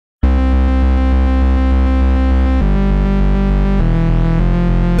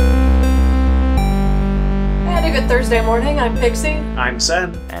Thursday morning. I'm Pixie. I'm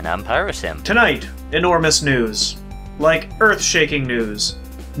Sen. And I'm Pyrosim. Tonight, enormous news. Like earth-shaking news.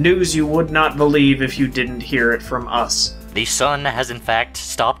 News you would not believe if you didn't hear it from us. The sun has in fact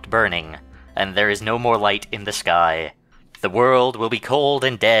stopped burning, and there is no more light in the sky. The world will be cold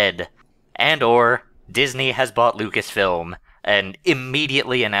and dead. And/or Disney has bought Lucasfilm and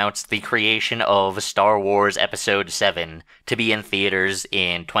immediately announced the creation of Star Wars Episode 7 to be in theaters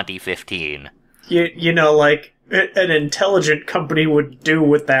in 2015. You know, like an intelligent company would do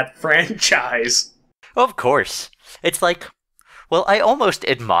with that franchise. Of course. It's like, well, I almost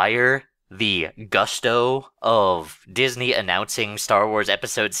admire the gusto of Disney announcing Star Wars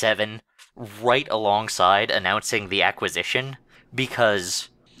Episode 7 right alongside announcing the acquisition, because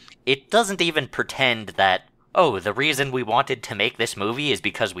it doesn't even pretend that, oh, the reason we wanted to make this movie is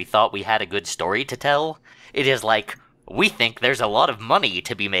because we thought we had a good story to tell. It is like, we think there's a lot of money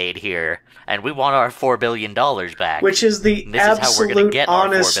to be made here, and we want our $4 billion back. Which is the this is how we're gonna absolute get our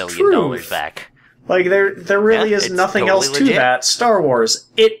honest $4 billion truth. back. Like, there really Yeah, is it's nothing totally else to legit. that. Star Wars,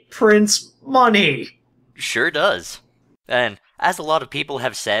 it prints money. Sure does. And as a lot of people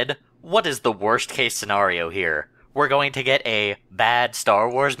have said, what is the worst case scenario here? We're going to get a bad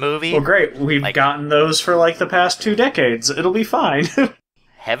Star Wars movie? Well, great. We've gotten those for, like, the past 2 decades. It'll be fine.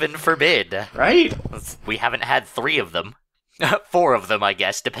 Heaven forbid. Right? We haven't had 3 of them. 4 of them, I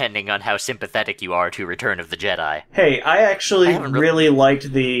guess, depending on how sympathetic you are to Return of the Jedi. Hey, I actually I haven't really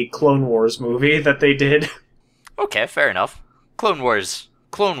liked the Clone Wars movie that they did. Okay, fair enough. Clone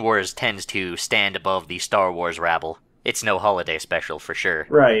Wars tends to stand above the Star Wars rabble. It's no holiday special for sure.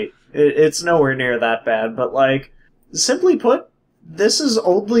 Right. It's nowhere near that bad, but, like, simply put, this is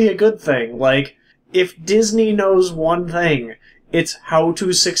only a good thing. Like, if Disney knows one thing, it's how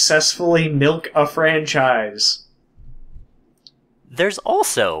to successfully milk a franchise. There's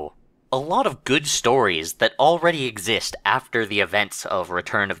also a lot of good stories that already exist after the events of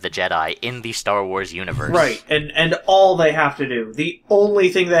Return of the Jedi in the Star Wars universe. Right, and all they have to do, the only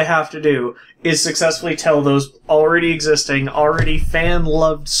thing they have to do, is successfully tell those already existing, already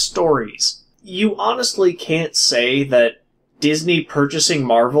fan-loved stories. You honestly can't say that Disney purchasing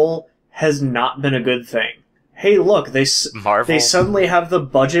Marvel has not been a good thing. Hey, look, they suddenly have the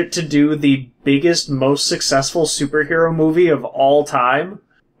budget to do the biggest, most successful superhero movie of all time.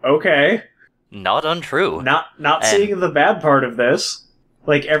 Okay. Not untrue. Not seeing the bad part of this.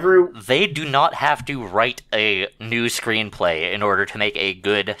 Like, They do not have to write a new screenplay in order to make a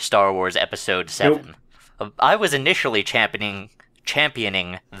good Star Wars Episode 7. Nope. I was initially championing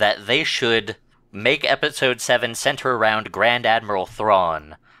that they should make Episode 7 center around Grand Admiral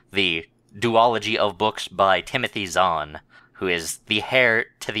Thrawn, the duology of books by Timothy Zahn, who is the heir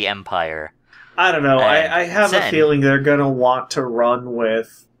to the Empire. I don't know, I have a feeling they're gonna want to run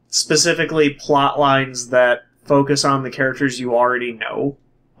with specifically plot lines that focus on the characters you already know.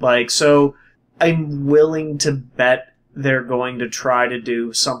 Like, so I'm willing to bet they're going to try to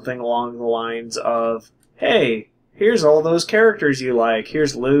do something along the lines of, hey, here's all those characters you like.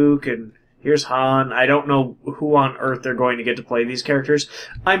 Here's Luke and here's Han. I don't know who on earth they're going to get to play these characters.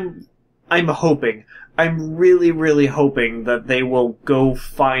 I'm hoping. I'm really, really hoping that they will go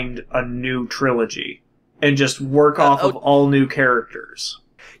find a new trilogy and just work off of all new characters.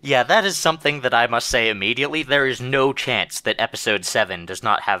 Yeah, that is something that I must say immediately. There is no chance that Episode 7 does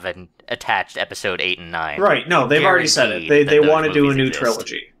not have an attached Episode 8 and 9. Right, no, they've already said it. They want to do a new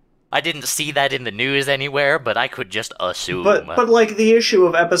trilogy. I didn't see that in the news anywhere, but I could just assume. But like, the issue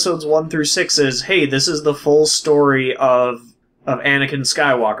of Episodes 1 through 6 is, hey, this is the full story of Anakin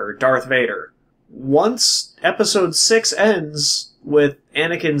Skywalker, Darth Vader. Once Episode 6 ends with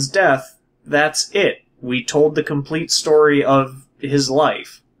Anakin's death, that's it. We told the complete story of his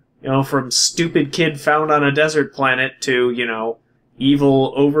life. You know, from stupid kid found on a desert planet to, you know,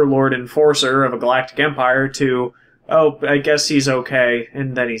 evil overlord enforcer of a galactic empire to, oh, I guess he's okay,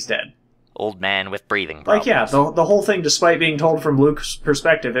 and then he's dead. Old man with breathing problems. Like, yeah, the whole thing, despite being told from Luke's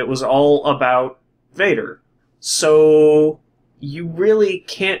perspective, it was all about Vader. So you really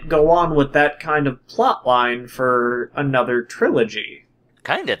can't go on with that kind of plot line for another trilogy.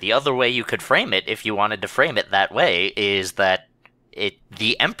 Kinda. The other way you could frame it, if you wanted to frame it that way, is that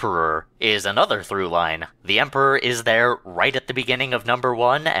the Emperor is another through line. The Emperor is there right at the beginning of number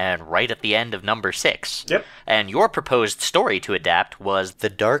 1 and right at the end of number 6. Yep. And your proposed story to adapt was the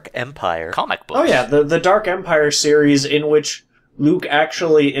Dark Empire comic books. Oh yeah, the Dark Empire series in which Luke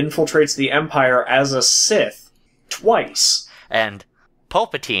actually infiltrates the Empire as a Sith twice. And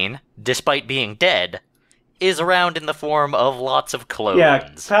Palpatine, despite being dead, is around in the form of lots of clones. Yeah,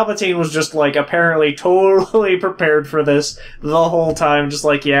 Palpatine was just, like, apparently totally prepared for this the whole time. Just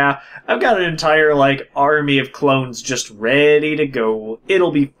like, yeah, I've got an entire, like, army of clones just ready to go.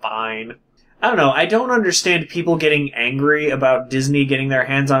 It'll be fine. I don't know, I don't understand people getting angry about Disney getting their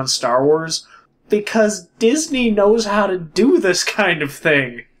hands on Star Wars, because Disney knows how to do this kind of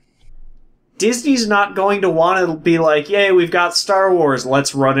thing. Disney's not going to want to be like, yay, we've got Star Wars,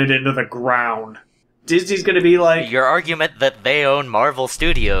 let's run it into the ground. Disney's going to be like... Your argument that they own Marvel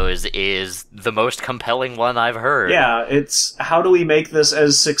Studios is the most compelling one I've heard. Yeah, it's how do we make this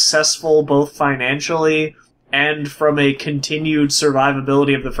as successful both financially and from a continued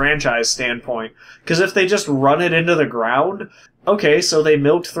survivability of the franchise standpoint. Because if they just run it into the ground, okay, so they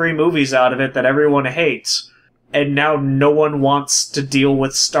milked 3 movies out of it that everyone hates, and now no one wants to deal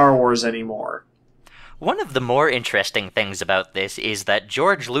with Star Wars anymore. One of the more interesting things about this is that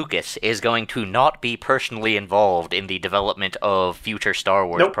George Lucas is going to not be personally involved in the development of future Star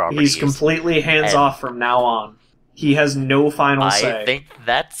Wars properties. He's completely hands-off from now on. He has no final say. I think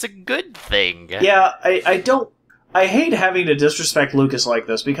that's a good thing. Yeah, I hate having to disrespect Lucas like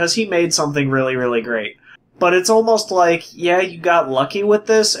this, because he made something really, really great. But it's almost like, yeah, you got lucky with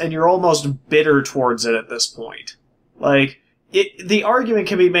this, and you're almost bitter towards it at this point. Like, the argument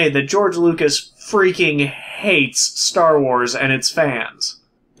can be made that George Lucas freaking hates Star Wars and its fans,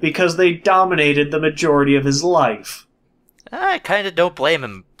 because they dominated the majority of his life. I kinda don't blame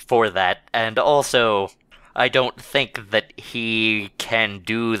him for that, and also, I don't think that he can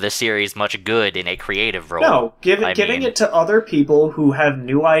do the series much good in a creative role. No, giving it to other people who have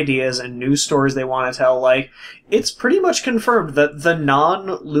new ideas and new stories they want to tell, like, it's pretty much confirmed that the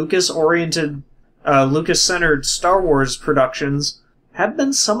non-Lucas-oriented, Lucas-centered Star Wars productions have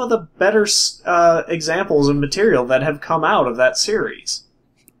been some of the better examples of material that have come out of that series.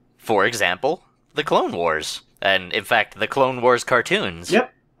 For example, the Clone Wars, and in fact, the Clone Wars cartoons.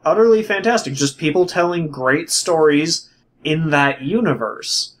 Yep. Utterly fantastic. Just people telling great stories in that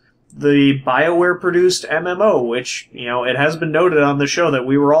universe. The BioWare-produced MMO, which, you know, it has been noted on the show that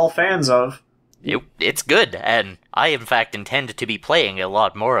we were all fans of. It's good, and I, in fact, intend to be playing a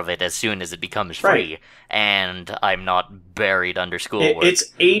lot more of it as soon as it becomes free, and I'm not buried under schoolwork.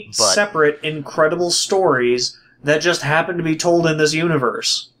 It's 8 separate, incredible stories that just happen to be told in this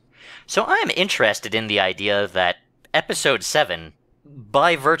universe. So I'm interested in the idea that Episode 7...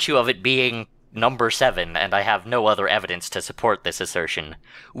 by virtue of it being number 7, and I have no other evidence to support this assertion,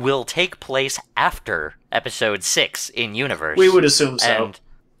 will take place after Episode 6 in universe. We would assume so. And,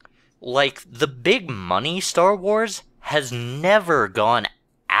 like, the big money Star Wars has never gone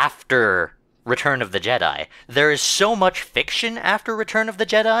after Return of the Jedi. There is so much fiction after Return of the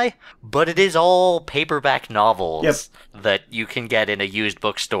Jedi, but it is all paperback novels that you can get in a used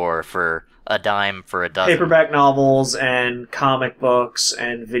bookstore for a dime for a dozen. Paperback novels and comic books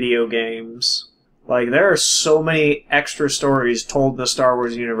and video games. Like, there are so many extra stories told in the Star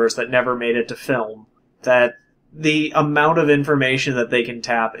Wars universe that never made it to film, that the amount of information that they can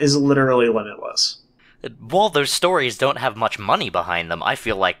tap is literally limitless. While those stories don't have much money behind them, I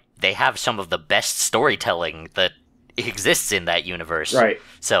feel like they have some of the best storytelling that exists in that universe. Right.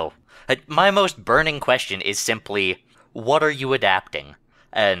 So, my most burning question is simply, what are you adapting?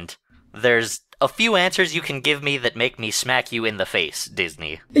 And there's a few answers you can give me that make me smack you in the face,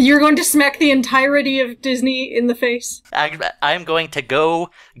 Disney. You're going to smack the entirety of Disney in the face? I'm going to go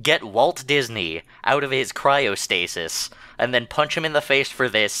get Walt Disney out of his cryostasis, and then punch him in the face for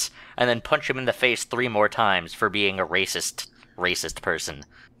this, and then punch him in the face 3 more times for being a racist person.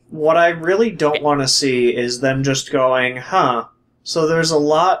 What I really don't want to see is them just going, so there's a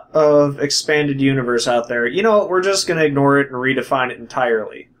lot of expanded universe out there. You know what, we're just going to ignore it and redefine it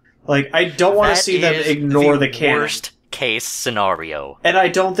entirely. Like, I don't want to see them ignore the canon. Worst case scenario. And I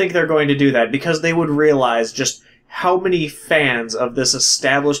don't think they're going to do that, because they would realize just how many fans of this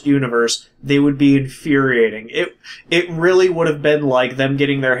established universe they would be infuriating. It really would have been like them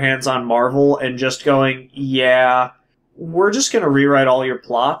getting their hands on Marvel and just going, yeah, we're just going to rewrite all your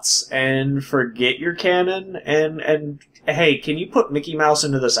plots and forget your canon, and hey, can you put Mickey Mouse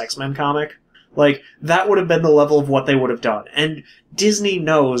into this X-Men comic? Like, that would have been the level of what they would have done. And Disney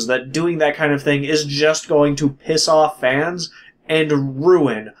knows that doing that kind of thing is just going to piss off fans and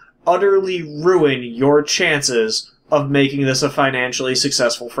utterly ruin your chances of making this a financially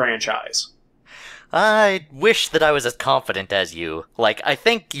successful franchise. I wish that I was as confident as you. Like, I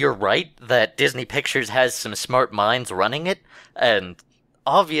think you're right that Disney Pictures has some smart minds running it, and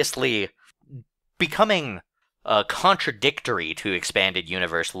obviously becoming contradictory to expanded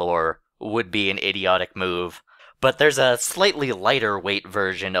universe lore would be an idiotic move. But there's a slightly lighter weight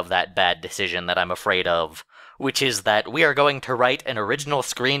version of that bad decision that I'm afraid of, which is that we are going to write an original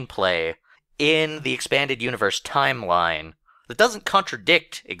screenplay in the expanded universe timeline that doesn't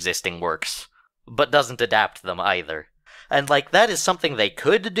contradict existing works, but doesn't adapt them either. And, that is something they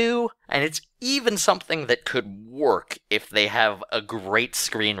could do, and it's even something that could work if they have a great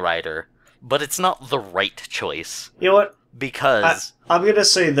screenwriter, but it's not the right choice. You know what? Because... I'm gonna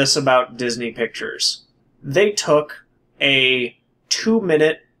say this about Disney Pictures. They took a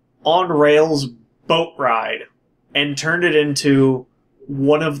 2-minute on-rails boat ride and turned it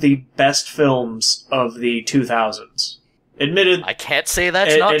one of the best films of the 2000s. I can't say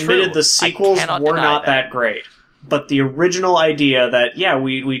that's not true. Admitted the sequels were not that great. But the original idea that,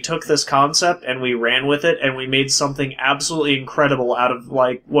 we took this concept and we ran with it and we made something absolutely incredible out of,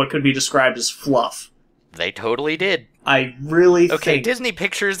 what could be described as fluff. They totally did. I really think... Okay, Disney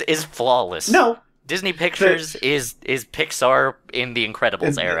Pictures is flawless. No. Disney Pictures is Pixar in the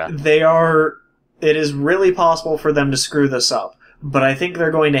Incredibles era. They are... It is really possible for them to screw this up. But I think they're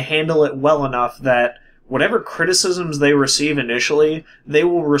going to handle it well enough that whatever criticisms they receive initially, they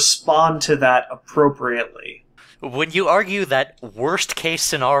will respond to that appropriately. When you argue that worst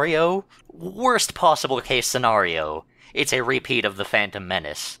possible case scenario, it's a repeat of The Phantom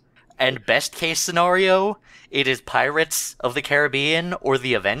Menace. And best case scenario, it is Pirates of the Caribbean or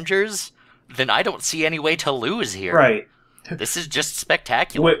The Avengers, then I don't see any way to lose here. Right. This is just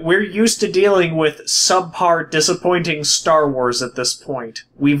spectacular. We're used to dealing with subpar, disappointing Star Wars at this point.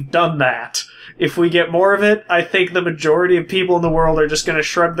 We've done that. If we get more of it, I think the majority of people in the world are just going to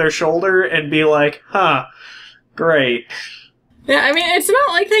shrug their shoulder and be like, great. Yeah, I mean, it's not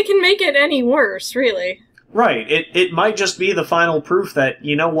like they can make it any worse, really. Right. It might just be the final proof that,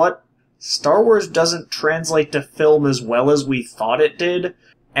 you know what? Star Wars doesn't translate to film as well as we thought it did,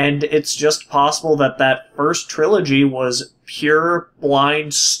 and it's just possible that first trilogy was pure,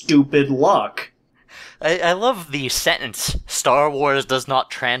 blind, stupid luck. I love the sentence, Star Wars does not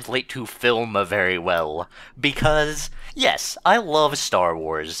translate to film very well, because, yes, I love Star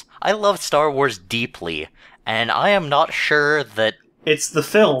Wars. I love Star Wars deeply, and I am not sure that it's the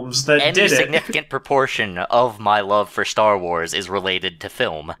films that did it. Any significant proportion of my love for Star Wars is related to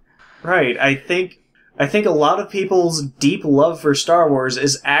film. Right, I think a lot of people's deep love for Star Wars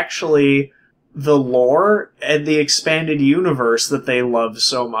is actually the lore and the expanded universe that they love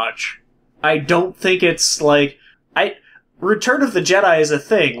so much. I don't think it's Return of the Jedi is a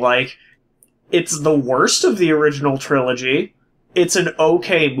thing, it's the worst of the original trilogy. It's an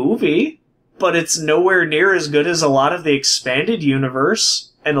okay movie, but it's nowhere near as good as a lot of the expanded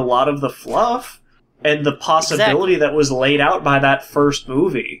universe and a lot of the fluff and the possibility that was laid out by that first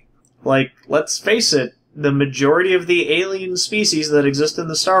movie. Let's face it, the majority of the alien species that exist in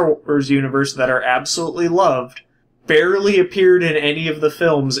the Star Wars universe that are absolutely loved barely appeared in any of the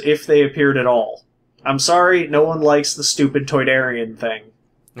films, if they appeared at all. I'm sorry, no one likes the stupid Toydarian thing.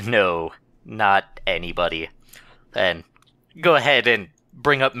 No, not anybody. And go ahead and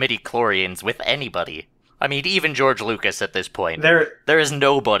bring up midi-chlorians with anybody. I mean, even George Lucas at this point. There is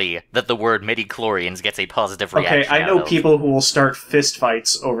nobody that the word midi-chlorians gets a positive reaction Okay, I know people who will start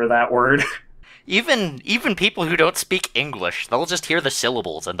fistfights over that word. Even people who don't speak English, they'll just hear the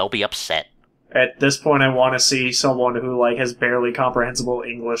syllables and they'll be upset. At this point, I want to see someone who, has barely comprehensible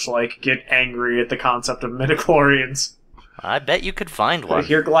English, get angry at the concept of midichlorians. I bet you could find one.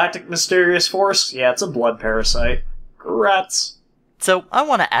 Hear Galactic Mysterious Force? Yeah, it's a blood parasite. Grats. So, I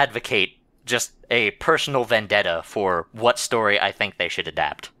want to advocate just a personal vendetta for what story I think they should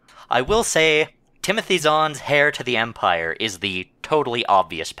adapt. I will say, Timothy Zahn's Heir to the Empire is the totally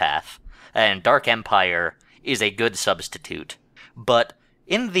obvious path, and Dark Empire is a good substitute. But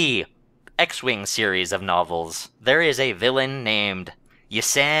in the X-Wing series of novels, there is a villain named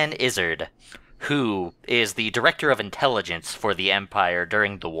Ysanne Izzard, who is the director of intelligence for the Empire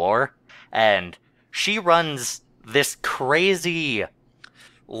during the war, and she runs this crazy,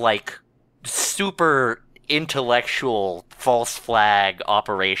 super intellectual false flag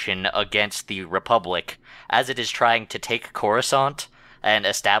operation against the Republic as it is trying to take Coruscant and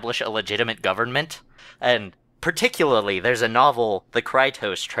establish a legitimate government. And particularly, there's a novel, The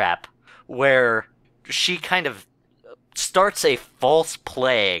Krytos Trap, where she kind of starts a false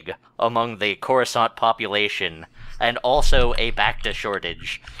plague among the Coruscant population, and also a Bacta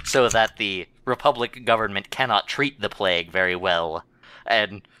shortage, so that the Republic government cannot treat the plague very well.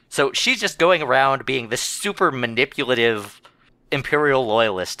 And so she's just going around being this super manipulative Imperial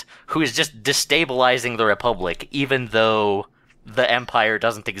loyalist who is just destabilizing the Republic, even though the Empire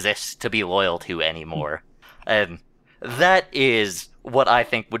doesn't exist to be loyal to anymore. And that is what I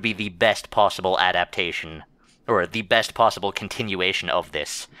think would be the best possible adaptation, or the best possible continuation of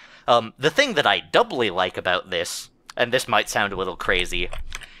this. The thing that I doubly like about this, and this might sound a little crazy,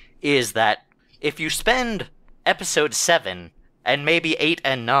 is that if you spend episode 7 and maybe 8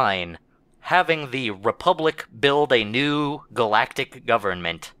 and 9 having the Republic build a new galactic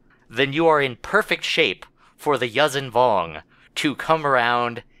government, then you are in perfect shape for the Yuuzhan Vong to come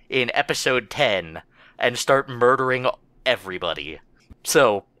around in episode 10 and start murdering everybody.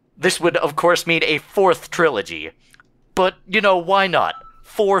 So, this would of course mean a 4th trilogy. But, why not?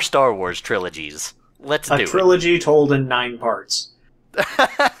 4 Star Wars trilogies. Let's do it. A trilogy told in 9 parts.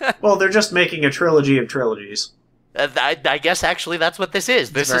 Well, they're just making a trilogy of trilogies. I guess actually that's what this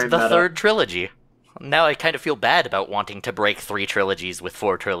is. This is the meta. 3rd trilogy. Now I kind of feel bad about wanting to break 3 trilogies with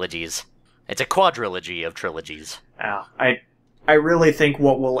 4 trilogies. It's a quadrilogy of trilogies. Yeah, I really think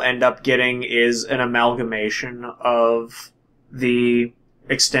what we'll end up getting is an amalgamation of the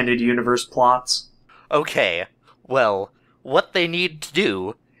extended universe plots. Okay, well, what they need to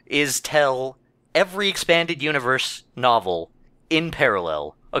do is tell every expanded universe novel in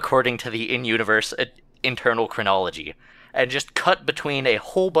parallel, according to the in-universe internal chronology, and just cut between a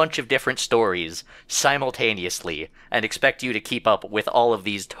whole bunch of different stories simultaneously, and expect you to keep up with all of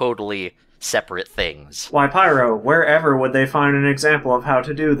these totally separate things. Why, Pyro, wherever would they find an example of how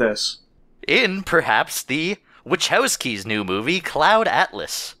to do this? In, perhaps, the Wachowskis' new movie, Cloud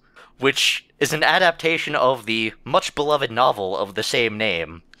Atlas, which is an adaptation of the much-beloved novel of the same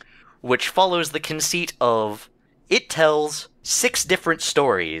name, which follows the conceit of it tells 6 different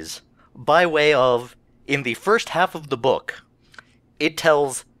stories by way of, in the first half of the book, it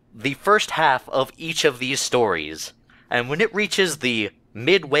tells the first half of each of these stories, and when it reaches the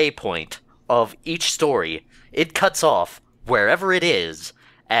midway point of each story, it cuts off wherever it is,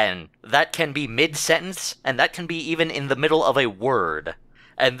 and that can be mid-sentence, and that can be even in the middle of a word,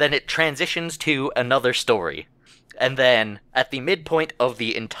 and then it transitions to another story. And then, at the midpoint of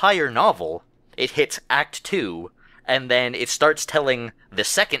the entire novel, it hits Act 2, and then it starts telling the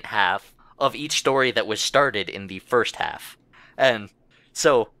second half of each story that was started in the first half. And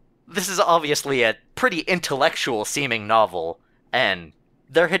so, this is obviously a pretty intellectual-seeming novel, and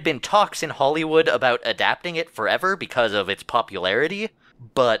there had been talks in Hollywood about adapting it forever because of its popularity,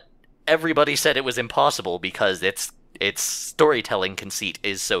 but everybody said it was impossible because its storytelling conceit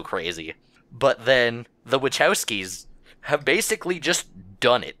is so crazy. But then, the Wachowskis have basically just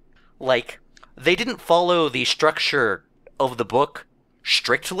done it. Like, they didn't follow the structure of the book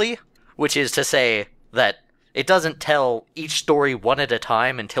strictly, which is to say that it doesn't tell each story one at a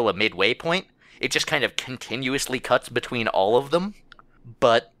time until a midway point. It just kind of continuously cuts between all of them.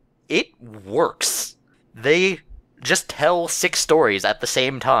 But it works. They just tell 6 stories at the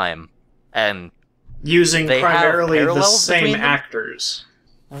same time, and using primarily the same actors.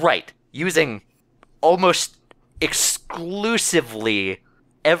 Right. Using almost exclusively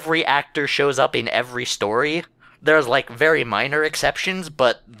every actor shows up in every story. There's, like, very minor exceptions,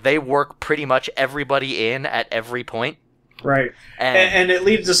 but they work pretty much everybody in at every point. Right. And it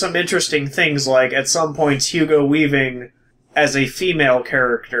leads to some interesting things, like, at some points, Hugo Weaving as a female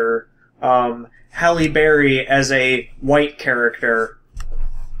character, Halle Berry as a white character.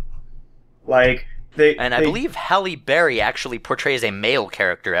 Like, I believe Halle Berry actually portrays a male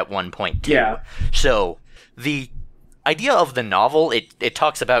character at one point, too. Yeah. So, the idea of the novel, it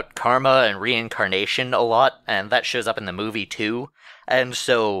talks about karma and reincarnation a lot, and that shows up in the movie, too. And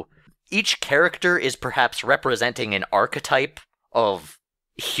so, each character is perhaps representing an archetype of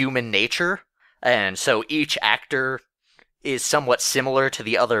human nature, and so each actor is somewhat similar to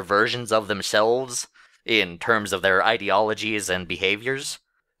the other versions of themselves in terms of their ideologies and behaviors.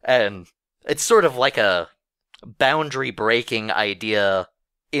 And it's sort of like a boundary-breaking idea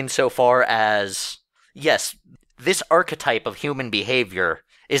insofar as, yes, this archetype of human behavior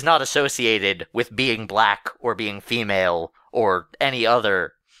is not associated with being black or being female or any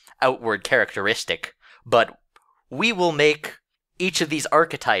other outward characteristic, but we will make each of these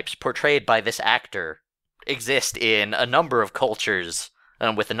archetypes portrayed by this actor exist in a number of cultures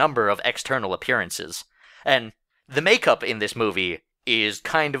with a number of external appearances. And the makeup in this movie is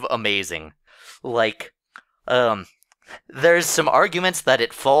kind of amazing. Like, there's some arguments that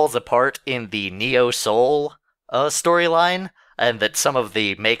it falls apart in the Neo Soul storyline, and that some of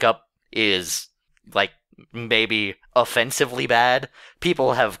the makeup is, like, maybe offensively bad.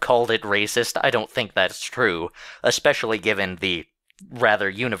 People have called it racist. I don't think that's true, especially given the rather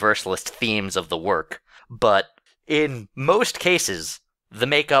universalist themes of the work. But in most cases, the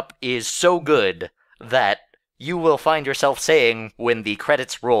makeup is so good that you will find yourself saying when the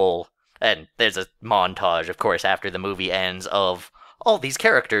credits roll, and there's a montage, of course, after the movie ends, of all these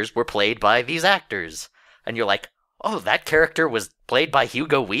characters were played by these actors. And you're like, oh, that character was played by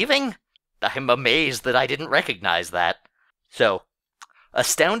Hugo Weaving? I'm amazed that I didn't recognize that. So,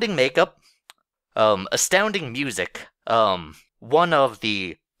 astounding makeup, astounding music. One of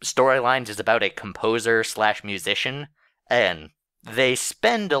the storylines is about a composer/musician, and they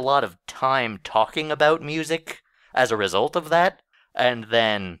spend a lot of time talking about music as a result of that, and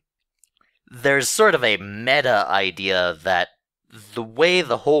then there's sort of a meta idea that the way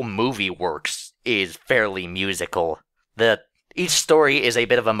the whole movie works is fairly musical. Each story is a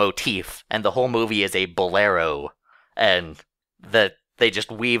bit of a motif, and the whole movie is a bolero, and they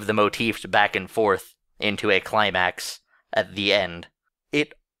just weave the motifs back and forth into a climax at the end.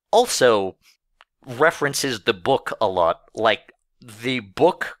 It also references the book a lot. Like, the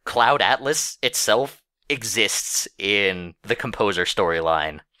book Cloud Atlas itself exists in the composer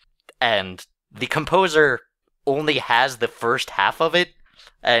storyline, and the composer only has the first half of it,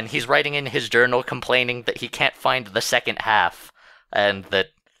 and he's writing in his journal complaining that he can't find the second half, and that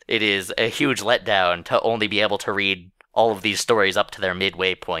it is a huge letdown to only be able to read all of these stories up to their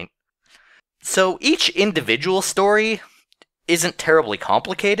midway point. So each individual story isn't terribly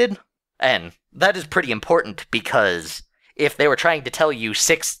complicated, and that is pretty important because if they were trying to tell you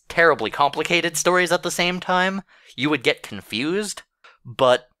 6 terribly complicated stories at the same time, you would get confused,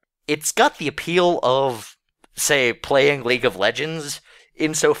 but it's got the appeal of, say, playing League of Legends,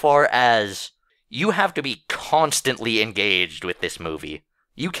 insofar as you have to be constantly engaged with this movie.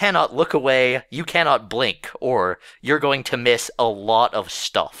 You cannot look away, you cannot blink, or you're going to miss a lot of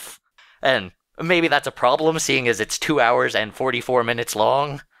stuff. And maybe that's a problem, seeing as it's 2 hours and 44 minutes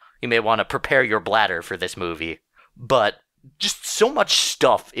long. You may want to prepare your bladder for this movie. But just so much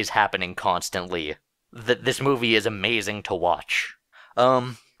stuff is happening constantly that this movie is amazing to watch.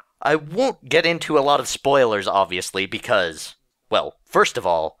 I won't get into a lot of spoilers, obviously, because, well, first of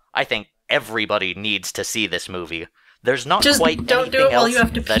all, I think everybody needs to see this movie. There's not Just quite don't anything do it while else you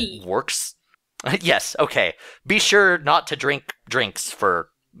have to that pee. works. Yes, okay. Be sure not to drink drinks for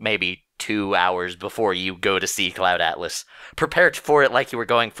maybe 2 hours before you go to see Cloud Atlas. Prepare for it like you were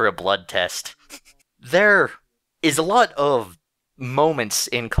going for a blood test. There is a lot of moments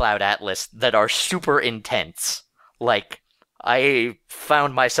in Cloud Atlas that are super intense. Like, I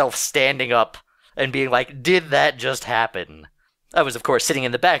found myself standing up and being like, did that just happen? I was, of course, sitting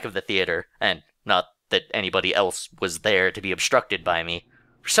in the back of the theater, and not that anybody else was there to be obstructed by me.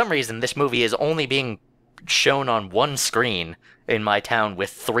 For some reason, this movie is only being shown on one screen in my town with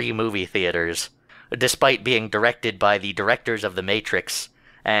 3 movie theaters, despite being directed by the directors of The Matrix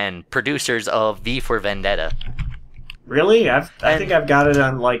and producers of V for Vendetta. Really? I think I've got it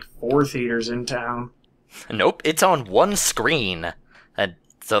on like 4 theaters in town. Nope, it's on one screen. And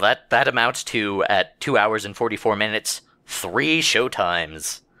so that amounts to, at 2 hours and 44 minutes, 3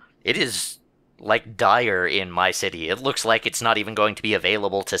 showtimes. It is, like, dire in my city. It looks like it's not even going to be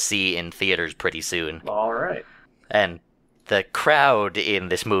available to see in theaters pretty soon. Alright. And the crowd in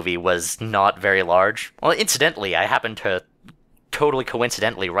this movie was not very large. Well, incidentally, I happened to totally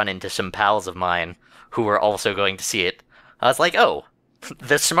coincidentally run into some pals of mine who were also going to see it. I was like, oh,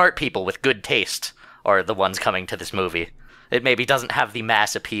 the smart people with good taste are the ones coming to this movie. It maybe doesn't have the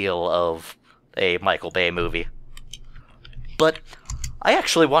mass appeal of a Michael Bay movie. But I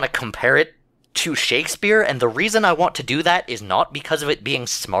actually want to compare it to Shakespeare, and the reason I want to do that is not because of it being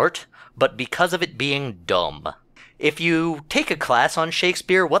smart, but because of it being dumb. If you take a class on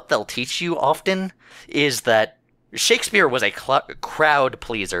Shakespeare, what they'll teach you often is that Shakespeare was a crowd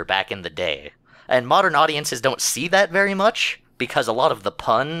pleaser back in the day, and modern audiences don't see that very much, because a lot of the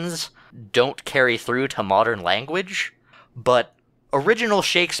puns don't carry through to modern language, but original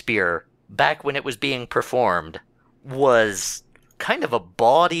Shakespeare, back when it was being performed, was kind of a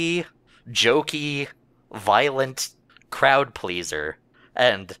bawdy, jokey, violent crowd pleaser,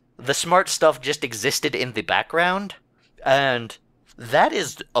 and the smart stuff just existed in the background, and that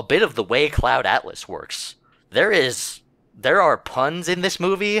is a bit of the way Cloud Atlas works. There are puns in this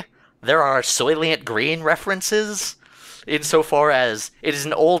movie, there are Soylent Green references, insofar as it is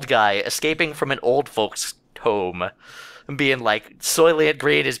an old guy escaping from an old folks' home, and being like, Soylent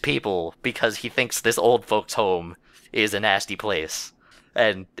Green is people, because he thinks this old folks' home is a nasty place.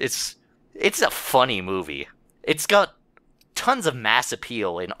 And it's a funny movie. It's got tons of mass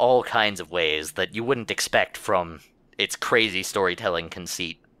appeal in all kinds of ways that you wouldn't expect from its crazy storytelling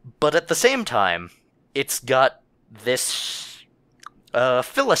conceit. But at the same time, it's got this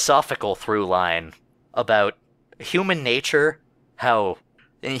philosophical through line about human nature, how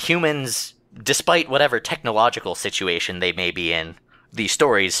humans, despite whatever technological situation they may be in, the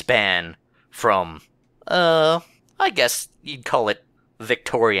stories span from, I guess you'd call it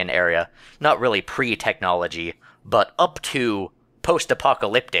Victorian era, not really pre-technology, but up to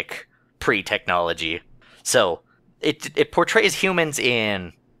post-apocalyptic pre-technology. So, it portrays humans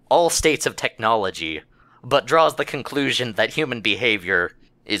in all states of technology, but draws the conclusion that human behavior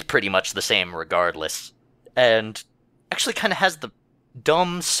is pretty much the same regardless. And actually kind of has the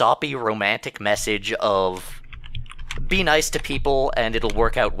dumb, soppy, romantic message of be nice to people and it'll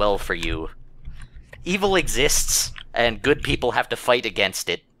work out well for you. Evil exists, and good people have to fight against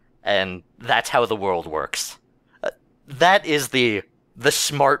it, and that's how the world works. That is the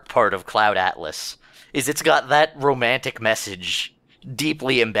smart part of Cloud Atlas, is it's got that romantic message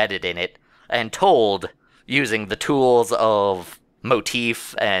deeply embedded in it, and told using the tools of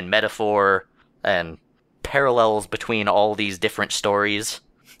motif and metaphor and parallels between all these different stories.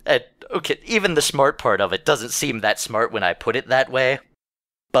 Okay, even the smart part of it doesn't seem that smart when I put it that way,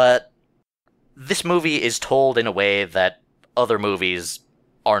 but this movie is told in a way that other movies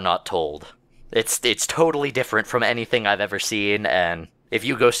are not told. It's totally different from anything I've ever seen, and if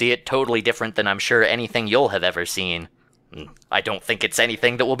you go see it, totally different than I'm sure anything you'll have ever seen. I don't think it's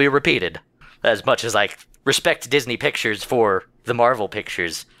anything that will be repeated. As much as I respect Disney Pictures for the Marvel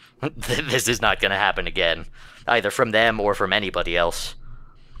pictures, this is not going to happen again, either from them or from anybody else.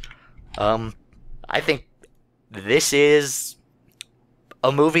 I think this is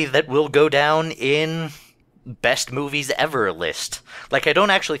a movie that will go down in best movies ever list. Like, I don't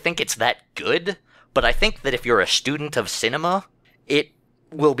actually think it's that good, but I think that if you're a student of cinema, it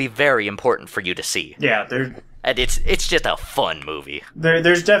will be very important for you to see. Yeah, and it's just a fun movie.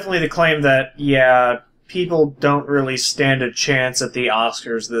 There's definitely the claim that, yeah, people don't really stand a chance at the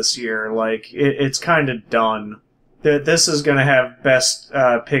Oscars this year. Like, it's kind of done. This is going to have best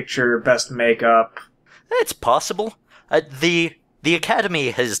picture, best makeup. It's possible. The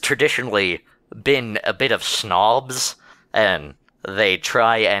Academy has traditionally been a bit of snobs, and they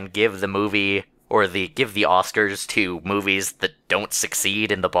try and give the movie, or give the Oscars to movies that don't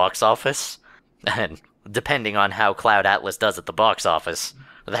succeed in the box office. And depending on how Cloud Atlas does at the box office,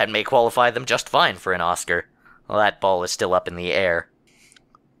 that may qualify them just fine for an Oscar. Well, that ball is still up in the air.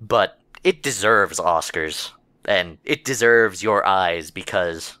 But it deserves Oscars. And it deserves your eyes,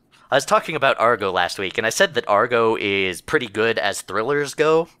 because I was talking about Argo last week, and I said that Argo is pretty good as thrillers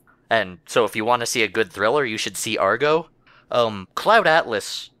go, and so if you want to see a good thriller, you should see Argo. Cloud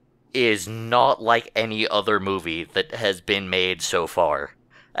Atlas is not like any other movie that has been made so far,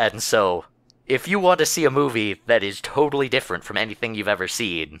 and so if you want to see a movie that is totally different from anything you've ever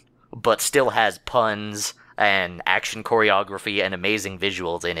seen, but still has puns and action choreography and amazing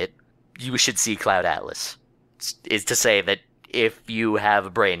visuals in it, you should see Cloud Atlas. Is to say that if you have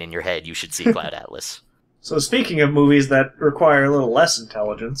a brain in your head, you should see Cloud Atlas. So speaking of movies that require a little less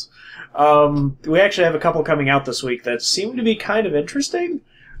intelligence, we actually have a couple coming out this week that seem to be kind of interesting.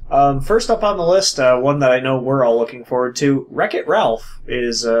 First up on the list, one that I know we're all looking forward to, Wreck-It Ralph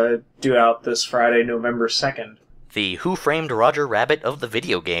is due out this Friday, November 2nd. The Who Framed Roger Rabbit of the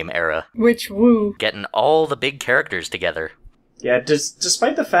video game era. Which woo. Getting all the big characters together. Yeah,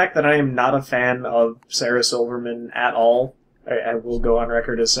 despite the fact that I am not a fan of Sarah Silverman at all, I will go on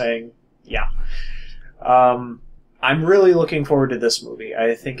record as saying, yeah. I'm really looking forward to this movie.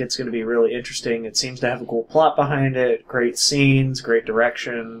 I think it's going to be really interesting. It seems to have a cool plot behind it, great scenes, great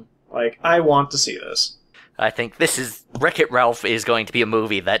direction. Like, I want to see this. I think Wreck-It Ralph is going to be a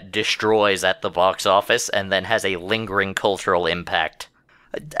movie that destroys at the box office and then has a lingering cultural impact.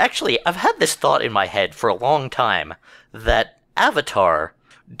 Actually, I've had this thought in my head for a long time, that Avatar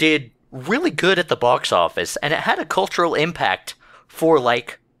did really good at the box office, and it had a cultural impact for,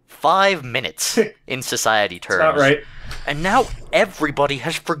 5 minutes in society terms. That's not right. And now everybody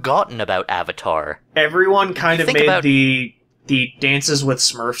has forgotten about Avatar. Everyone kind of made the Dances with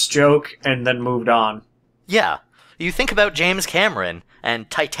Smurfs joke and then moved on. Yeah. You think about James Cameron and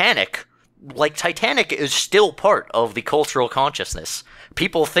Titanic. Titanic is still part of the cultural consciousness.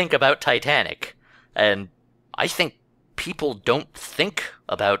 People think about Titanic, and I think people don't think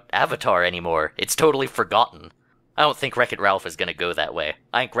about Avatar anymore. It's totally forgotten. I don't think Wreck-It Ralph is going to go that way.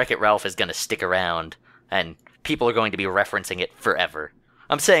 I think Wreck-It Ralph is going to stick around, and people are going to be referencing it forever.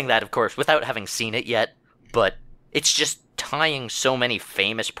 I'm saying that, of course, without having seen it yet, but it's just tying so many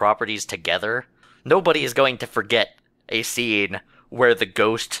famous properties together. Nobody is going to forget a scene where the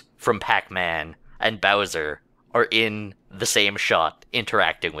ghost from Pac-Man and Bowser are in the same shot,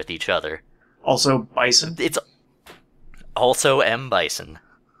 interacting with each other. Also Bison. It's also M. Bison.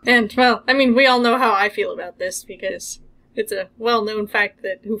 And, well, I mean, we all know how I feel about this, because it's a well-known fact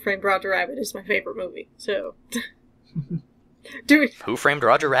that Who Framed Roger Rabbit is my favorite movie, so... Who Framed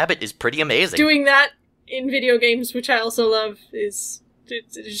Roger Rabbit is pretty amazing. Doing that in video games, which I also love, is...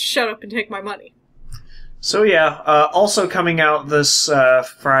 shut up and take my money. So yeah, also coming out this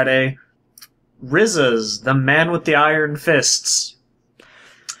Friday, RZA's The Man with the Iron Fists.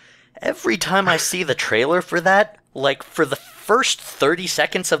 Every time I see the trailer for that, like for the first 30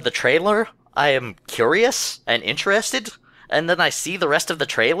 seconds of the trailer, I am curious and interested, and then I see the rest of the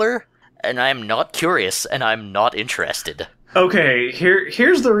trailer, and I am not curious and I'm not interested. Okay,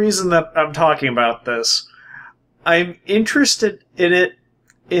 here's the reason that I'm talking about this. I'm interested in it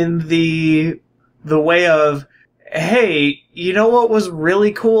in the way of, hey, you know what was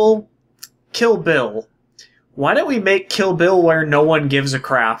really cool? Kill Bill. Why don't we make Kill Bill where no one gives a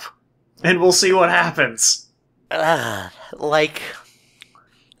crap? And we'll see what happens. Yeah,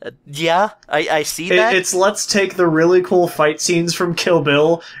 I see that. It's let's take the really cool fight scenes from Kill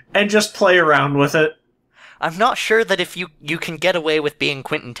Bill and just play around with it. I'm not sure that if you can get away with being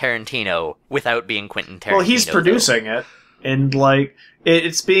Quentin Tarantino without being Quentin Tarantino. Well, he's producing it, and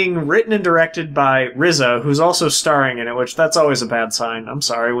it's being written and directed by RZA, who's also starring in it, which that's always a bad sign. I'm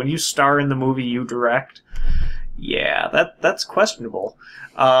sorry, when you star in the movie you direct, yeah, that's questionable.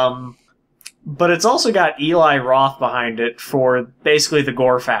 But it's also got Eli Roth behind it for basically the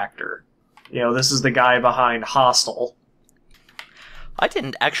gore factor. You know, this is the guy behind Hostel. I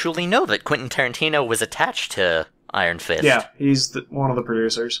didn't actually know that Quentin Tarantino was attached to Iron Fist. Yeah, he's one of the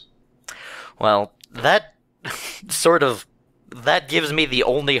producers. Well, that gives me the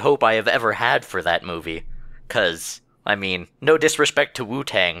only hope I have ever had for that movie. 'Cause, I mean, no disrespect to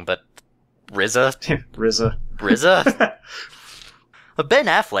Wu-Tang, but RZA? RZA? Ben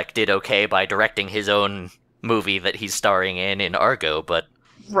Affleck did okay by directing his own movie that he's starring in Argo, but...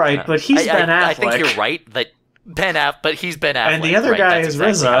 Right, but he's Ben Affleck. I think you're right that but he's Ben Affleck. And the other guy is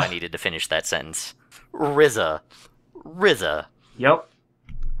exactly RZA. How I needed to finish that sentence. RZA. Yep.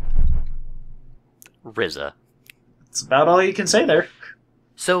 RZA. That's about all you can say there.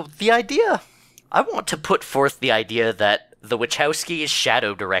 So I want to put forth the idea that the Wachowskis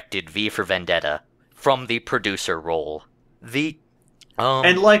shadow-directed V for Vendetta from the producer role.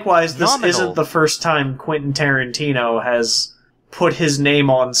 And likewise, this isn't the first time Quentin Tarantino has put his name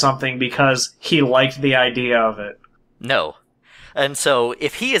on something because he liked the idea of it. No. And so,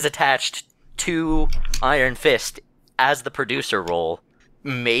 if he is attached to Iron Fist as the producer role,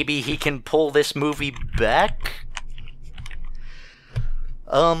 maybe he can pull this movie back?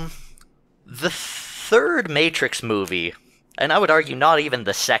 The third Matrix movie, and I would argue not even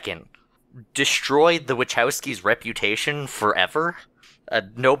the second, destroyed the Wachowskis' reputation forever.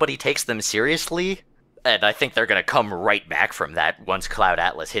 Nobody takes them seriously, and I think they're gonna come right back from that once Cloud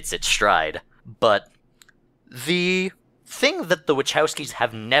Atlas hits its stride. But the thing that the Wachowskis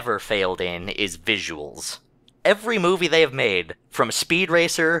have never failed in is visuals. Every movie they have made, from Speed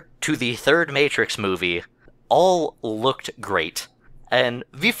Racer to the third Matrix movie, all looked great. And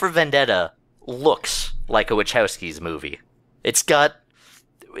V for Vendetta looks like a Wachowskis movie.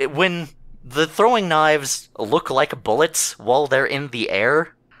 When the throwing knives look like bullets while they're in the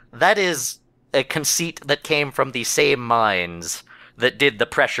air, that is a conceit that came from the same minds that did the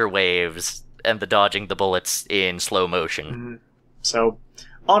pressure waves and the dodging the bullets in slow motion. Mm-hmm. So,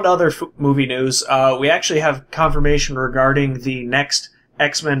 on to other movie news, we actually have confirmation regarding the next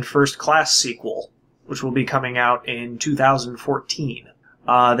X-Men First Class sequel, which will be coming out in 2014.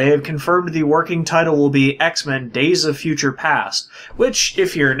 They have confirmed the working title will be X-Men Days of Future Past, which,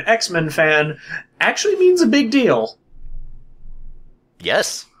 if you're an X-Men fan, actually means a big deal.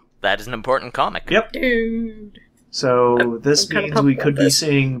 Yes, that is an important comic. Yep. Dude. So this means we could be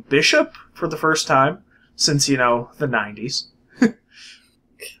seeing Bishop for the first time since, the 90s.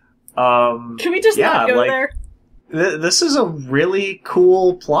 Can we just not go there? This is a really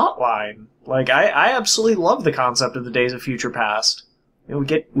cool plot line. I absolutely love the concept of the Days of Future Past. We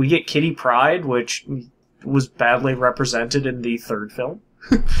get Kitty Pryde, which was badly represented in the third film.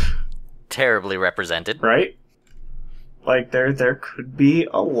 Terribly represented. Right? There could be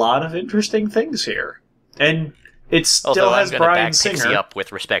a lot of interesting things here. And it still has Bryan Singer. Pixie up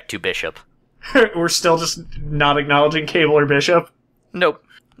with respect to Bishop. We're still just not acknowledging Cable or Bishop? Nope.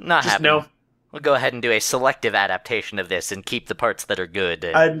 Not just happening. No. We'll go ahead and do a selective adaptation of this and keep the parts that are good.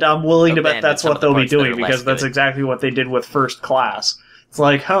 And I'm willing to bet that's what they'll be doing, because that's exactly what they did with First Class. It's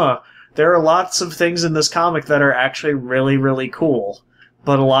there are lots of things in this comic that are actually really, really cool,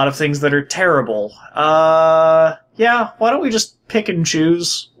 but a lot of things that are terrible. Yeah, why don't we just pick and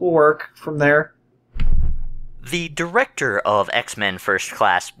choose? We'll work from there. The director of X-Men First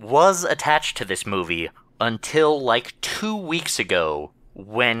Class was attached to this movie until 2 weeks ago,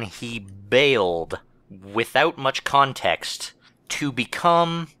 when he bailed without much context to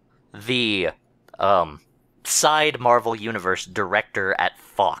become the side Marvel Universe director at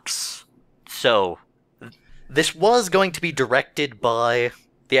Fox. So This was going to be directed by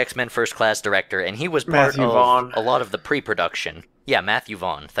the X-Men First Class director, and he was part Matthew of Vaughn. a lot of the pre-production. Yeah, Matthew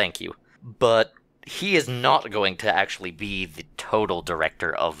Vaughn, thank you. But he is not going to actually be the total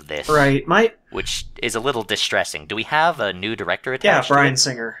director of this. Right. Which is a little distressing. Do we have a new director attached Yeah, to Bryan it?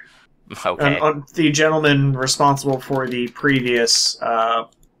 Singer. Okay. The gentleman responsible for the previous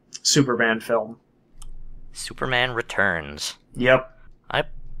Superman film. Superman Returns. Yep. I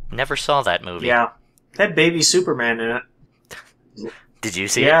never saw that movie. Yeah. Had baby Superman in it. Did you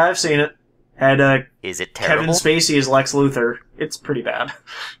see it? Yeah, I've seen it. Had Is it terrible? Kevin Spacey as Lex Luthor. It's pretty bad.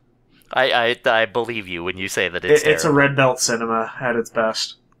 I believe you when you say that it's It's a terrible. red belt cinema at its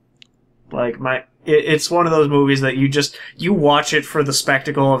best. Like it's one of those movies that you watch it for the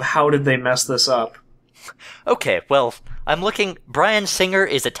spectacle of how did they mess this up. Okay, well, I'm looking. Bryan Singer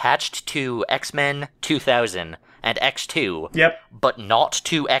is attached to X-Men 2000 and X2. Yep. But not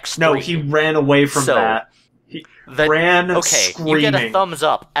to X3. No, he ran away from that. He ran okay, screaming. you get a thumbs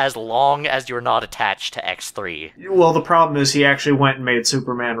up as long as you're not attached to X3. Well, the problem is he actually went and made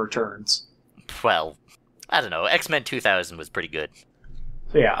Superman Returns. Well, I don't know. X-Men 2000 was pretty good.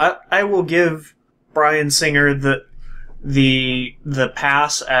 So yeah, I will give Bryan Singer the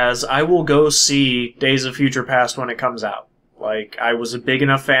pass, as I will go see Days of Future Past when it comes out. Like, I was a big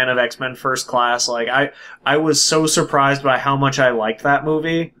enough fan of X-Men First Class. Like, I was so surprised by how much I liked that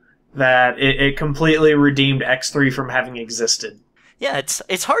movie that it completely redeemed X3 from having existed. Yeah,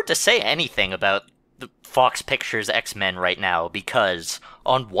 it's hard to say anything about the Fox Pictures X-Men right now, because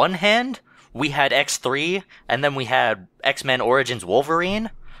on one hand, we had X3, and then we had X-Men Origins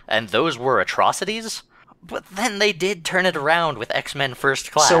Wolverine, and those were atrocities. But then they did turn it around with X-Men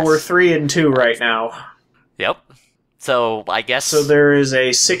First Class. So we're 3-2 right now. Yep. So I guess... So there is a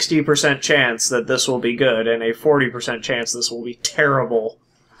 60% chance that this will be good, and a 40% chance this will be terrible.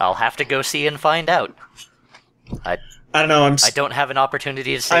 I'll have to go see and find out. I don't know, I don't have an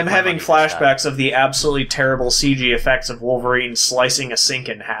opportunity to say. I'm having flashbacks of the absolutely terrible CG effects of Wolverine slicing a sink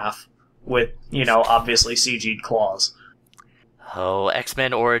in half with, obviously CG'd claws. Oh,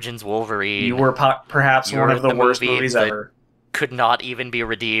 X-Men Origins Wolverine. You were perhaps one of the worst movies ever. Could not even be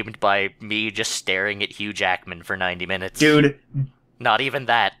redeemed by me just staring at Hugh Jackman for 90 minutes. Dude. Not even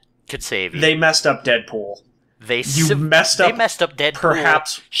that could save you. They messed up Deadpool. They messed up Deadpool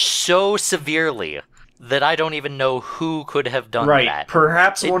perhaps so severely that I don't even know who could have done that. Right,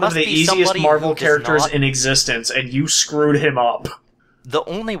 perhaps one of the easiest Marvel characters in existence, and you screwed him up. The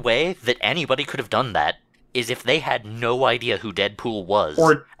only way that anybody could have done that is if they had no idea who Deadpool was,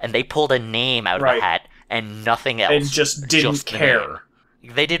 and they pulled a name out of a hat and nothing else. And just didn't care.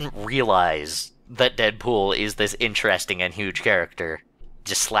 They didn't realize that Deadpool is this interesting and huge character.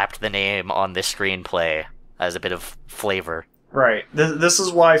 Just slapped the name on this screenplay as a bit of flavor. Right. This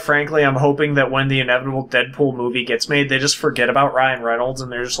is why, frankly, I'm hoping that when the inevitable Deadpool movie gets made, they just forget about Ryan Reynolds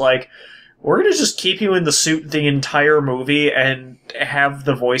and they're just like, we're going to just keep you in the suit the entire movie and have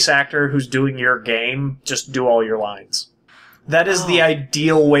the voice actor who's doing your game just do all your lines. That is the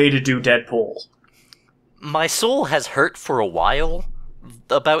ideal way to do Deadpool. My soul has hurt for a while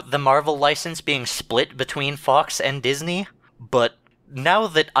about the Marvel license being split between Fox and Disney, but now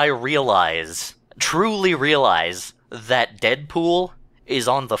that I truly realize, that Deadpool is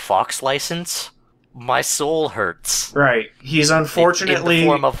on the Fox license, my soul hurts. Right. He's unfortunately... in the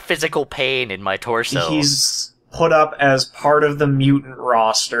form of physical pain in my torso. He's put up as part of the mutant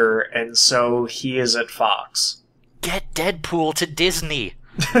roster, and so he is at Fox. Get Deadpool to Disney!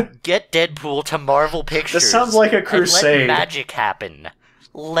 Get Deadpool to Marvel Pictures! This sounds like a crusade. And let magic happen.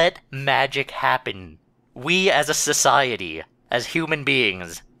 Let magic happen. We as a society, as human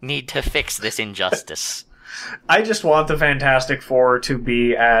beings, need to fix this injustice. I just want the Fantastic Four to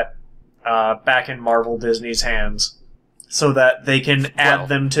be at back in Marvel Disney's hands, so that they can add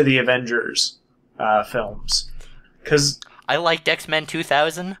them to the Avengers films. Because I liked X-Men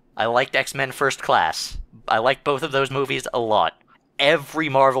 2000. I liked X-Men First Class. I like both of those movies a lot. Every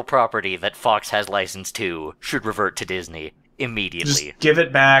Marvel property that Fox has license to should revert to Disney immediately. Just give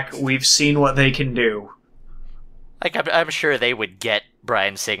it back. We've seen what they can do. Like, I'm sure they would get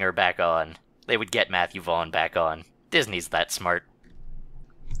Bryan Singer back on. They would get Matthew Vaughn back on. Disney's that smart.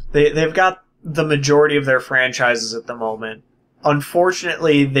 They've got the majority of their franchises at the moment.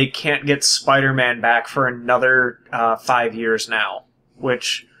 Unfortunately, they can't get Spider-Man back for another 5 years now,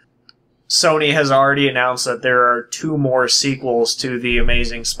 which Sony has already announced that there are 2 more sequels to The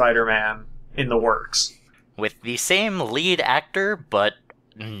Amazing Spider-Man in the works. With the same lead actor, but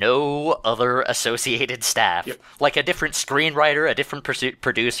no other associated staff. Yep. Like a different screenwriter, a different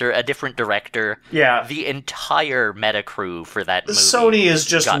producer, a different director. Yeah. The entire meta crew for that movie. Sony is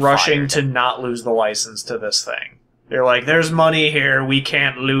just rushing fired. to not lose the license to this thing. They're like, there's money here, we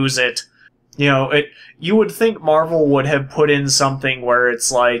can't lose it. You know, you would think Marvel would have put in something where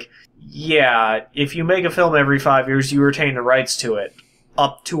it's like, yeah, if you make a film every 5 years, you retain the rights to it.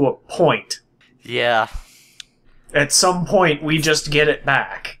 Up to a point. Yeah. At some point, we just get it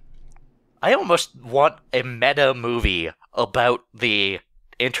back. I almost want a meta movie about the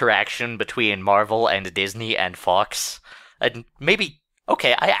interaction between Marvel and Disney and Fox. And maybe,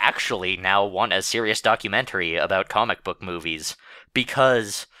 okay, I actually now want a serious documentary about comic book movies,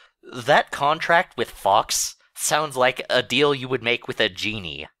 because that contract with Fox sounds like a deal you would make with a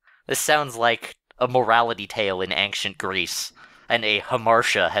genie. This sounds like a morality tale in ancient Greece, and a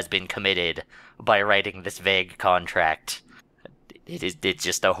hamartia has been committed by writing this vague contract. It's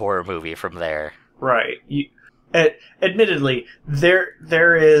just a horror movie from there. Right. Admittedly,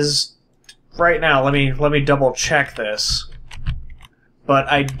 there is right now. Let me double check this, but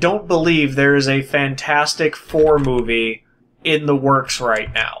I don't believe there is a Fantastic Four movie in the works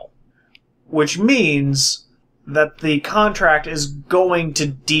right now, which means that the contract is going to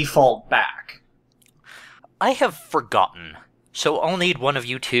default back. I have forgotten, so I'll need one of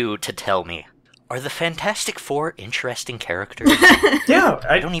you two to tell me. Are the Fantastic Four interesting characters? Yeah,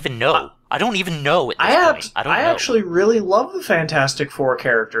 I don't even know. I don't even know at this point. I don't know. Actually really love the Fantastic Four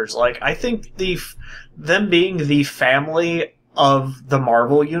characters. Like, I think them being the family of the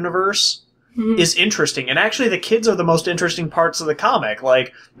Marvel Universe is interesting. And actually, the kids are the most interesting parts of the comic.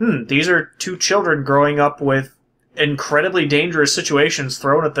 Like, these are two children growing up with incredibly dangerous situations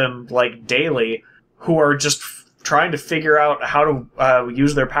thrown at them, like, daily, who are just trying to figure out how to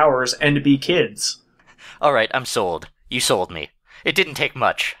use their powers and to be kids. Alright, I'm sold. You sold me. It didn't take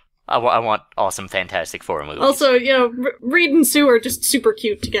much. I want awesome Fantastic Four movies. Also, you know, Reed and Sue are just super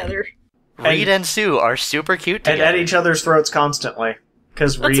cute together. Reed and Sue are super cute together. And at each other's throats constantly.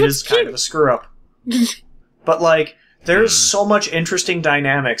 Because Reed is kind of a screw-up. But, like, there's so much interesting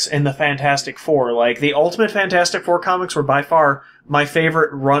dynamics in the Fantastic Four. Like, the Ultimate Fantastic Four comics were by far my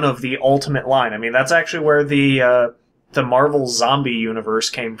favorite run of the Ultimate line. I mean, that's actually where the Marvel Zombie universe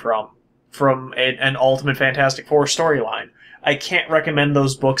came from an Ultimate Fantastic Four storyline. I can't recommend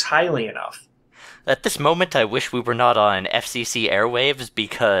those books highly enough. At this moment, I wish we were not on FCC airwaves,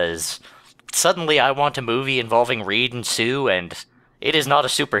 because suddenly I want a movie involving Reed and Sue, and it is not a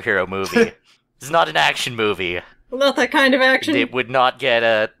superhero movie. It's not an action movie. Not that kind of action. It would not get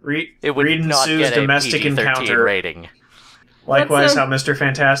a Reed and Sue's domestic PG-13 encounter rating. Likewise, how Mr.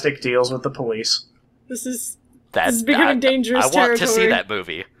 Fantastic deals with the police. This is becoming dangerous territory. I want to see that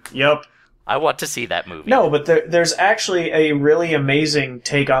movie. Yep. I want to see that movie. No, but there's actually a really amazing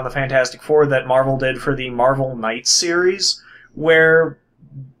take on the Fantastic Four that Marvel did for the Marvel Knights series, where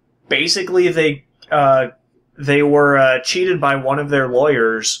basically they were cheated by one of their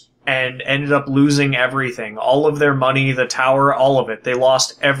lawyers and ended up losing everything. All of their money, the tower, all of it. They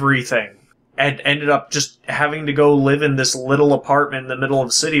lost everything. And ended up just having to go live in this little apartment in the middle of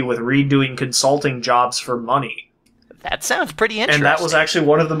the city with Reed doing consulting jobs for money. That sounds pretty interesting. And that was actually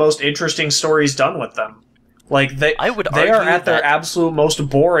one of the most interesting stories done with them. Like, they are at their absolute most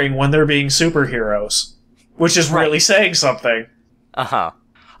boring when they're being superheroes. Which is really saying something. Uh-huh.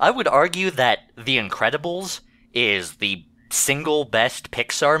 I would argue that The Incredibles is the single best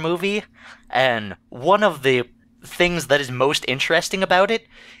Pixar movie, and one of the things that is most interesting about it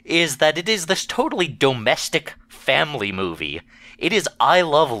is that it is this totally domestic family movie. It is I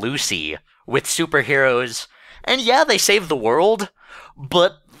Love Lucy with superheroes, and yeah, they save the world,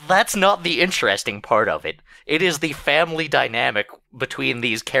 but that's not the interesting part of it. It is the family dynamic between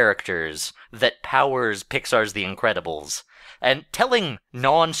these characters that powers Pixar's The Incredibles. And telling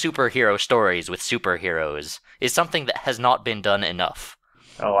non-superhero stories with superheroes is something that has not been done enough.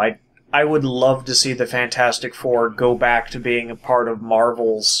 Oh, I would love to see the Fantastic Four go back to being a part of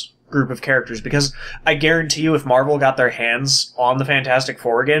Marvel's group of characters, because I guarantee you if Marvel got their hands on the Fantastic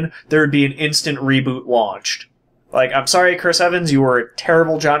Four again, there would be an instant reboot launched. Like, I'm sorry, Chris Evans, you were a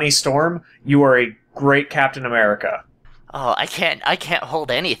terrible Johnny Storm. You are a great Captain America. Oh, I can't hold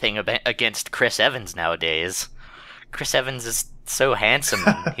anything against Chris Evans nowadays. Chris Evans is so handsome.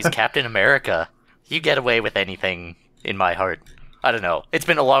 He's Captain America. You get away with anything in my heart. I don't know. It's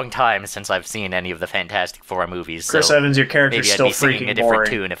been a long time since I've seen any of the Fantastic Four movies. Chris Evans, your character's still freaking boring. Maybe I'd be singing a different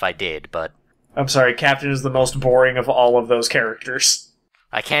tune if I did, but... I'm sorry, Captain is the most boring of all of those characters.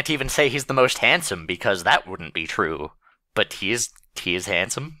 I can't even say he's the most handsome, because that wouldn't be true. But he is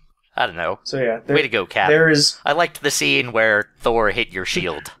handsome. I don't know. So yeah, way to go, Cap. I liked the scene where Thor hit your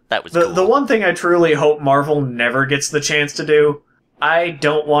shield. That was cool. The one thing I truly hope Marvel never gets the chance to do, I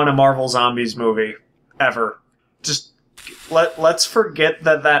don't want a Marvel Zombies movie. Ever. Just let's forget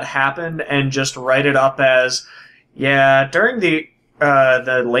that happened and just write it up as, yeah, during the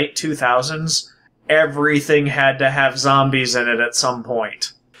late 2000s, everything had to have zombies in it at some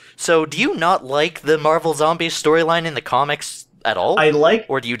point. So, do you not like the Marvel Zombies storyline in the comics at all?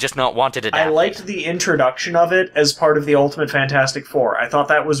 Or do you just not want it adapted? I liked the introduction of it as part of the Ultimate Fantastic Four. I thought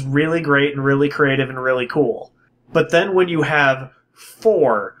that was really great and really creative and really cool. But then when you have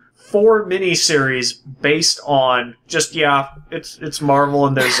four miniseries based on just, it's Marvel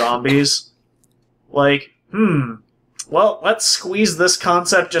and their zombies, well, let's squeeze this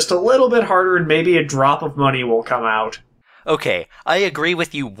concept just a little bit harder and maybe a drop of money will come out. Okay, I agree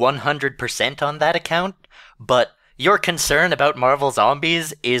with you 100% on that account, but your concern about Marvel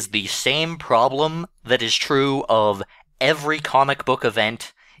Zombies is the same problem that is true of every comic book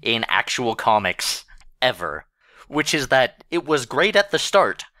event in actual comics ever, which is that it was great at the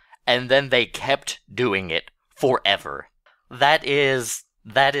start, and then they kept doing it forever. That is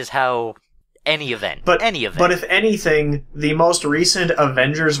how any event. But if anything, the most recent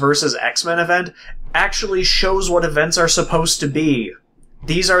Avengers vs. X-Men event actually shows what events are supposed to be.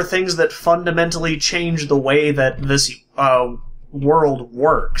 These are things that fundamentally change the way that this world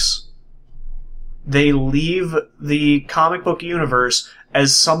works. They leave the comic book universe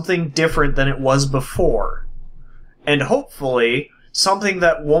as something different than it was before. And hopefully, something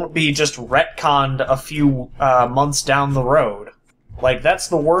that won't be just retconned a few months down the road. That's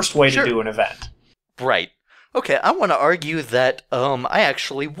the worst way to do an event. Right. Okay, I want to argue that I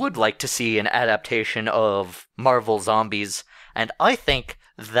actually would like to see an adaptation of Marvel Zombies, and I think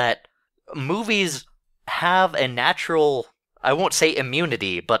that movies have a natural, I won't say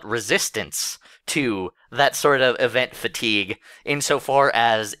immunity, but resistance to that sort of event fatigue, insofar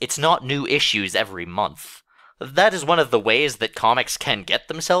as it's not new issues every month. That is one of the ways that comics can get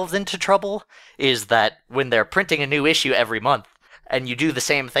themselves into trouble, is that when they're printing a new issue every month, and you do the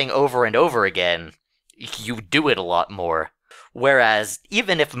same thing over and over again, you do it a lot more. Whereas,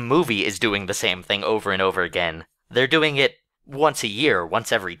 even if a movie is doing the same thing over and over again, they're doing it once a year,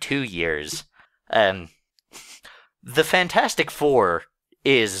 once every 2 years. The Fantastic Four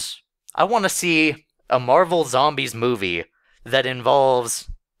is... I want to see a Marvel Zombies movie that involves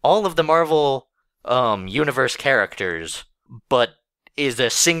all of the Marvel universe characters, but is a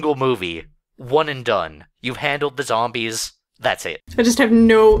single movie, one and done. You've handled the zombies, that's it. I just have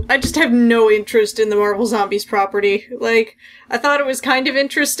no interest in the Marvel Zombies property. I thought it was kind of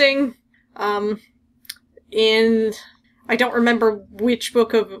interesting. I don't remember which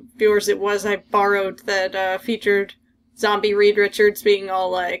book of yours it was I borrowed that featured zombie Reed Richards being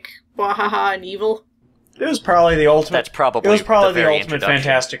all wahaha and evil. It was probably the ultimate. That's probably it was probably the ultimate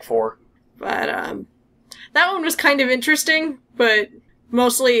Fantastic Four. But that one was kind of interesting, but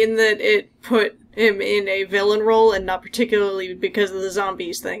mostly in that it put him in a villain role, and not particularly because of the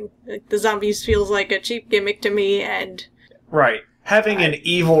zombies thing. The zombies feels like a cheap gimmick to me, and... Right. Having an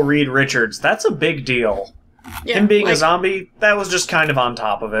evil Reed Richards, that's a big deal. Yeah, him being a zombie, that was just kind of on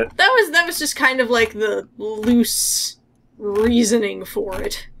top of it. That was just kind of the loose reasoning for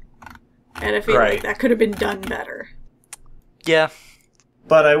it. And I feel like that could have been done better. Yeah.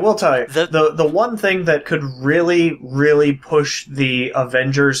 But I will tell you, the one thing that could really, really push the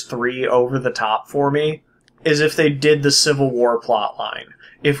Avengers 3 over the top for me is if they did the Civil War plotline.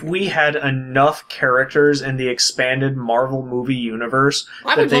 If we had enough characters in the expanded Marvel movie universe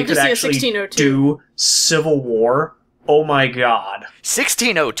that they could actually do Civil War, oh my god.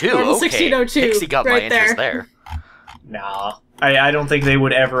 1602, Marvel okay. 1602, Pixie got my interest there. Nah. I don't think they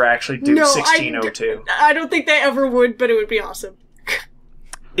would ever actually do 1602. I don't think they ever would, but it would be awesome.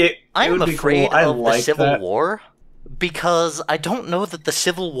 I'm afraid of the Civil War because I don't know that the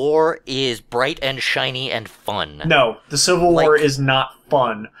Civil War is bright and shiny and fun. No, the Civil War is not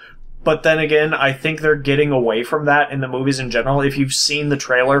fun. But then again, I think they're getting away from that in the movies in general. If you've seen the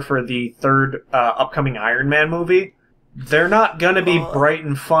trailer for the third upcoming Iron Man movie, they're not going to be bright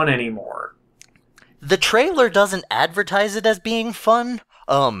and fun anymore. The trailer doesn't advertise it as being fun.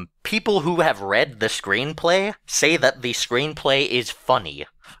 People who have read the screenplay say that the screenplay is funny.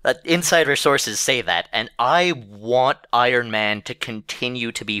 Insider sources say that, and I want Iron Man to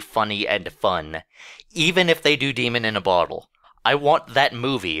continue to be funny and fun, even if they do Demon in a Bottle. I want that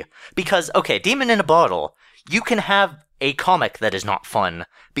movie, because, okay, Demon in a Bottle, you can have a comic that is not fun,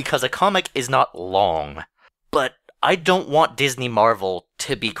 because a comic is not long, but I don't want Disney Marvel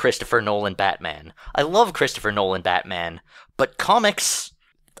to be Christopher Nolan Batman. I love Christopher Nolan Batman, but comics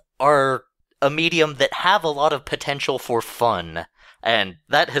are a medium that have a lot of potential for fun, and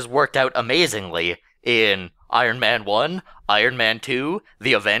that has worked out amazingly in Iron Man 1, Iron Man 2,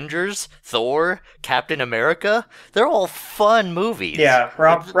 The Avengers, Thor, Captain America. They're all fun movies. Yeah,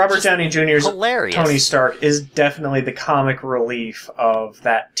 Robert Downey Jr.'s hilarious. Tony Stark is definitely the comic relief of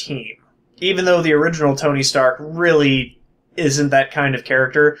that team. Even though the original Tony Stark really isn't that kind of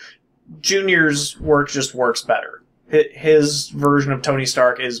character, Jr.'s work just works better. His version of Tony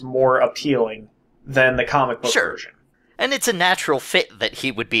Stark is more appealing than the comic book version. And it's a natural fit that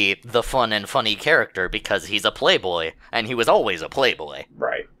he would be the fun and funny character because he's a playboy, and he was always a playboy.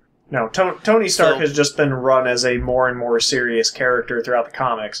 Right. No, Tony Stark has just been run as a more and more serious character throughout the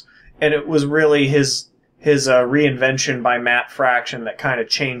comics, and it was really his reinvention by Matt Fraction that kind of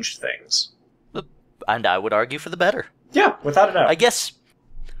changed things. And I would argue for the better. Yeah, without a doubt. I guess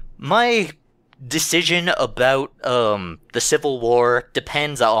my decision about the Civil War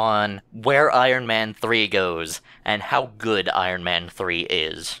depends on where Iron Man 3 goes and how good Iron Man 3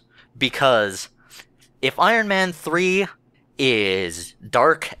 is. Because if Iron Man 3 is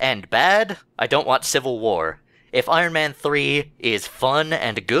dark and bad, I don't want Civil War. If Iron Man 3 is fun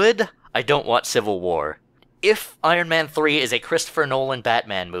and good, I don't want Civil War. If Iron Man 3 is a Christopher Nolan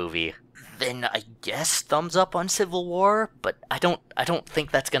Batman movie, then I guess thumbs up on Civil War, but I don't think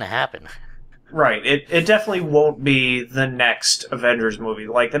that's gonna happen. Right. It definitely won't be the next Avengers movie.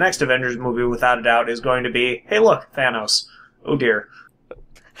 Like, the next Avengers movie, without a doubt, is going to be, hey look, Thanos. Oh dear.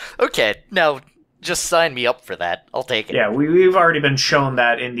 Okay, now, just sign me up for that. I'll take it. Yeah, we've already been shown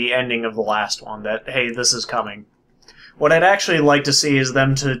that in the ending of the last one, that, hey, this is coming. What I'd actually like to see is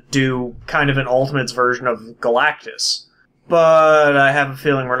them to do kind of an Ultimates version of Galactus. But I have a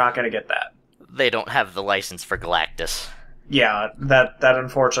feeling we're not going to get that. They don't have the license for Galactus. Yeah, that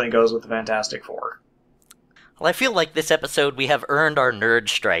unfortunately goes with the Fantastic Four. Well, I feel like this episode we have earned our nerd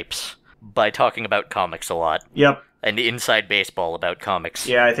stripes by talking about comics a lot. Yep. And inside baseball about comics.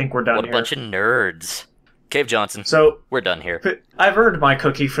 Yeah, I think we're done here. What a bunch of nerds. Cave Johnson. So, we're done here. I've earned my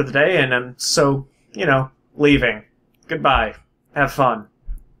cookie for the day, and I'm so, leaving. Goodbye. Have fun.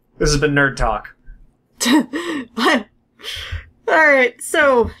 This has been Nerd Talk. Alright,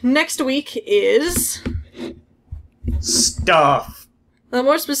 so next week is... stuff.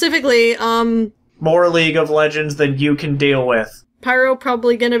 More specifically, more League of Legends than you can deal with. Pyro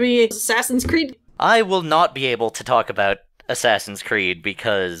probably gonna be Assassin's Creed. I will not be able to talk about Assassin's Creed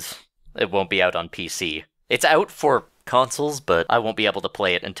because it won't be out on PC. It's out for consoles, but I won't be able to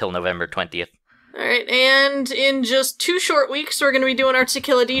play it until November 20th. Alright, and in just 2 short weeks, we're going to be doing our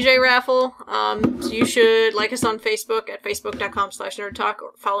Tequila DJ raffle. So you should like us on Facebook at facebook.com/nerdtalk,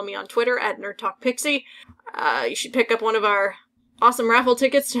 or follow me on Twitter at nerdtalkpixie. You should pick up one of our awesome raffle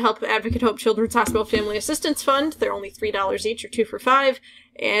tickets to help Advocate Hope Children's Hospital Family Assistance Fund. They're only $3 each, or 2 for $5.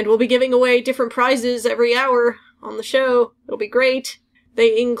 And we'll be giving away different prizes every hour on the show. It'll be great.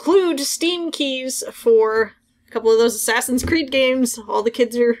 They include Steam keys for a couple of those Assassin's Creed games all the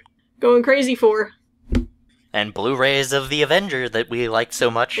kids are going crazy for. And Blu-rays of the Avenger that we liked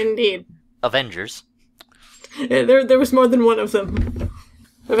so much. Indeed. Avengers. Yeah, there was more than one of them.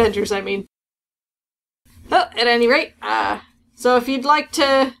 Avengers, I mean. Well, at any rate, so if you'd like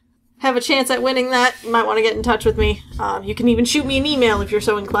to have a chance at winning that, you might want to get in touch with me. You can even shoot me an email if you're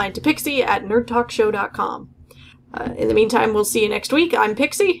so inclined to pixie@nerdtalkshow.com. In the meantime, we'll see you next week. I'm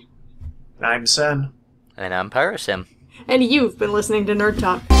Pixie. I'm Sen. And I'm Pyrosim. And you've been listening to Nerd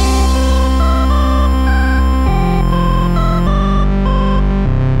Talk.